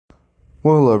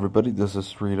Well, hello everybody, this is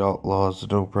Street Outlaws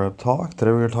No Prep Talk.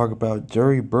 Today we're going to talk about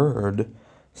Jerry Bird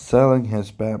selling his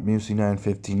Pat Musi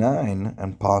 959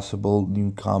 and possible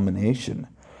new combination.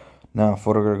 Now,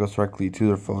 photo goes directly to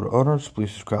their photo owners.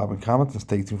 Please subscribe and comment and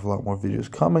stay tuned for a lot more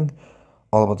videos coming.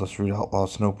 All about the Street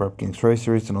Outlaws Snow Prep Gangs Race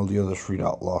Series and all the other Street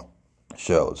Outlaw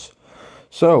shows.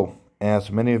 So, as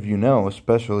many of you know,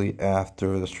 especially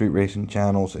after the Street Racing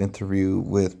Channel's interview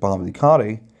with Bob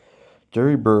Ducati,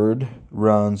 Jerry Bird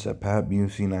runs a Pat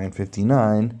Musi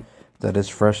 959 that is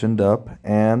freshened up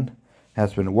and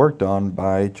has been worked on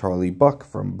by Charlie Buck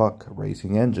from Buck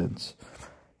Racing Engines.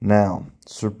 Now,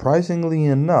 surprisingly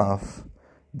enough,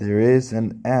 there is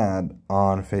an ad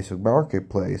on Facebook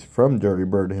Marketplace from Jerry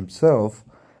Bird himself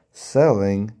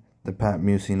selling the Pat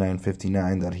Musi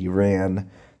 959 that he ran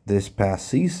this past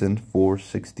season for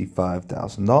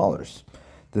 $65,000.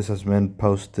 This has been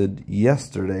posted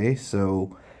yesterday,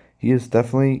 so he is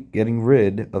definitely getting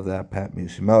rid of that Pat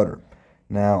Musi motor.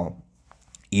 Now,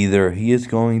 either he is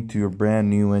going to a brand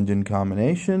new engine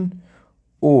combination,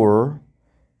 or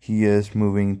he is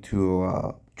moving to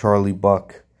a Charlie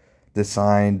Buck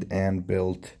designed and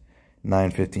built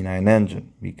 959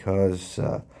 engine, because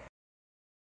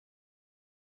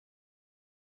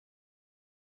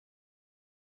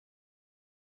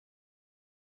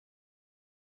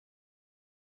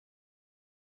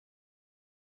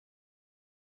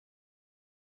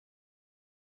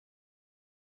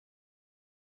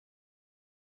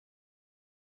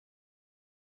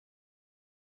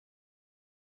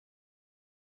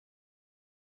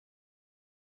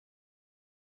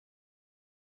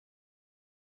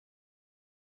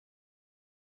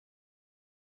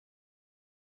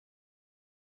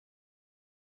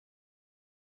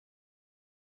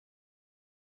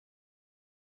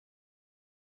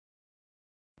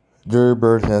Jerry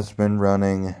Bird has been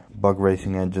running Buck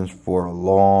Racing engines for a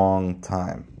long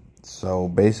time. So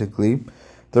basically,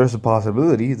 there's a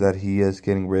possibility that he is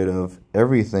getting rid of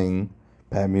everything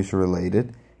Pat Musi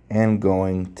related and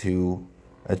going to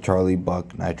a Charlie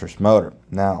Buck nitrous motor.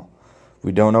 Now,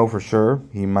 we don't know for sure.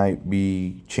 He might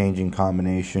be changing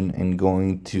combination and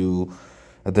going to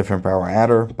a different power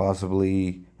adder,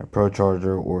 possibly a Pro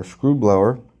Charger or a screw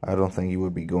blower. I don't think he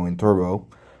would be going turbo.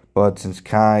 But since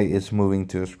Kai is moving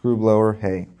to a screw blower,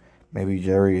 hey, maybe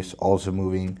Jerry is also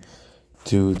moving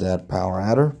to that power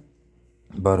adder.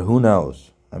 But who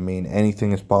knows? I mean,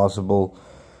 anything is possible.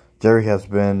 Jerry has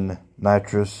been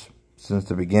nitrous since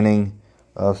the beginning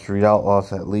of Street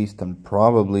Outlaws, at least, and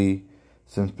probably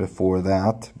since before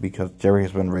that, because Jerry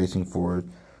has been racing for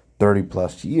 30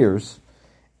 plus years.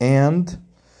 And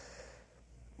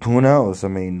who knows? I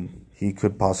mean, he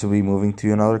could possibly be moving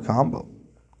to another combo,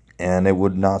 and it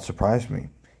would not surprise me.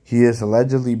 He is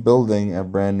allegedly building a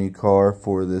brand new car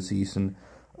for the season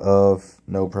of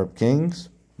No Prep Kings,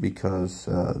 because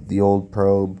the old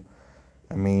probe,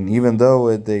 I mean, even though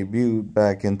it debuted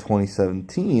back in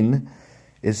 2017,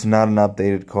 it's not an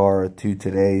updated car to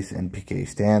today's NPK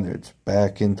standards.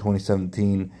 Back in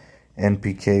 2017,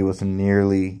 NPK wasn't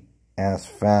nearly as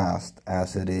fast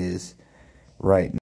as it is right now.